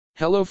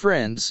Hello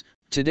friends,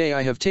 today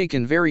I have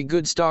taken very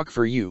good stock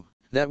for you,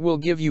 that will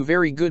give you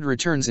very good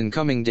returns in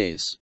coming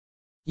days.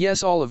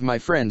 Yes, all of my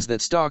friends,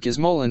 that stock is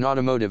Mullen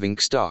Automotive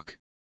Inc. stock.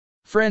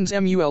 Friends,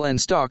 MULN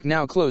stock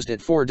now closed at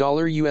 $4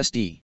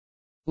 USD.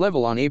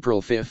 Level on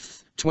April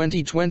 5,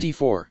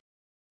 2024.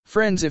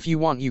 Friends, if you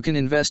want you can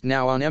invest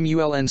now on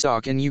MULN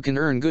stock and you can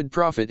earn good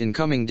profit in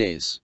coming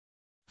days.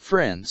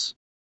 Friends,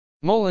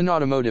 Mullen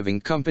Automotive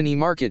Inc. company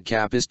market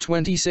cap is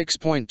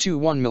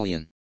 26.21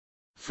 million.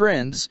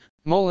 Friends,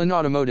 Mullen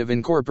Automotive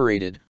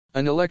Incorporated,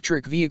 an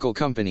electric vehicle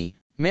company,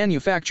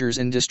 manufactures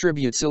and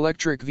distributes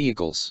electric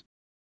vehicles.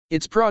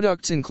 Its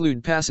products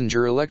include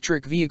passenger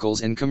electric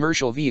vehicles and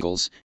commercial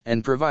vehicles,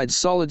 and provides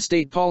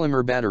solid-state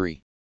polymer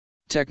battery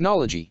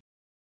technology.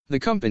 The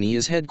company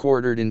is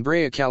headquartered in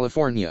Brea,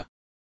 California.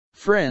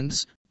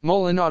 Friends,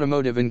 Mullen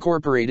Automotive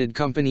Incorporated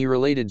company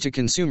related to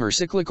consumer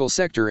cyclical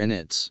sector and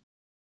it's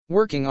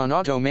working on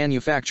auto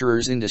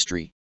manufacturers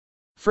industry.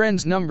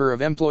 Friends, number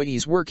of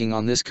employees working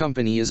on this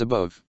company is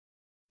above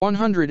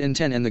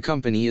 110 and the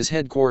company is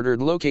headquartered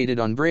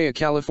located on Brea,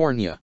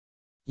 California,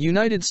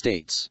 United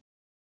States.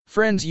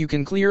 Friends, you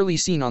can clearly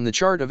seen on the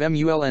chart of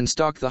MULN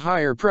stock the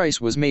higher price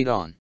was made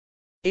on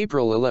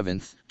April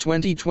 11,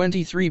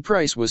 2023.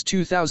 Price was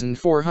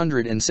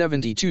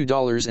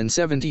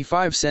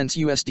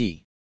 $2,472.75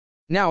 USD.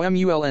 Now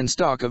MULN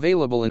stock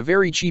available in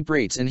very cheap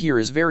rates, and here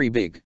is very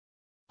big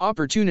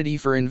opportunity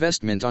for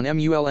investment on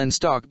MULN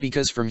stock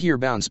because from here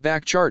bounce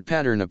back chart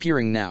pattern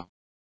appearing now.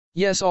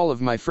 Yes, all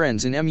of my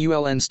friends, in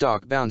MULN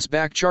stock bounce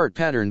back chart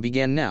pattern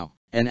began now,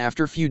 and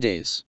after few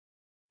days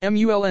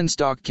MULN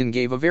stock can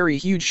give a very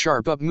huge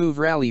sharp up move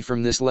rally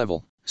from this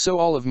level. So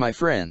all of my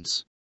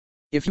friends,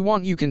 if you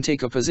want you can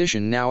take a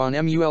position now on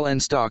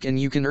MULN stock and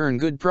you can earn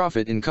good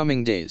profit in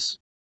coming days.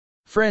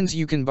 Friends,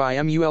 you can buy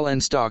MULN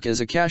stock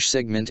as a cash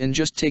segment and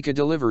just take a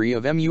delivery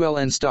of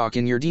MULN stock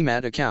in your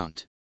demat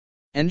account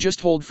and just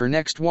hold for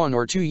next 1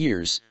 or 2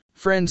 years.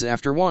 Friends,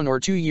 after 1 or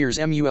 2 years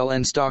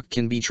MULN stock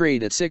can be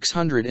traded at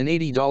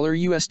 $680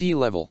 USD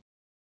level.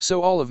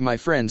 So all of my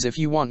friends, if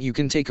you want you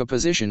can take a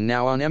position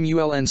now on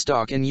MULN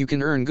stock and you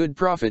can earn good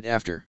profit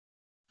after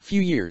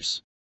few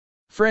years.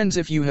 Friends,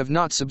 if you have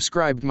not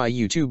subscribed my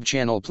YouTube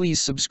channel,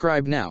 please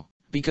subscribe now,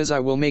 because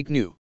I will make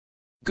new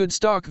good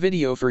stock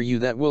video for you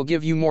that will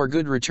give you more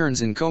good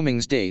returns in coming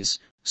days.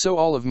 So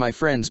all of my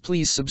friends,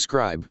 please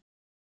subscribe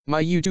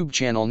my YouTube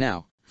channel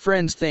now.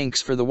 Friends,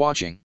 thanks for the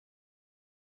watching.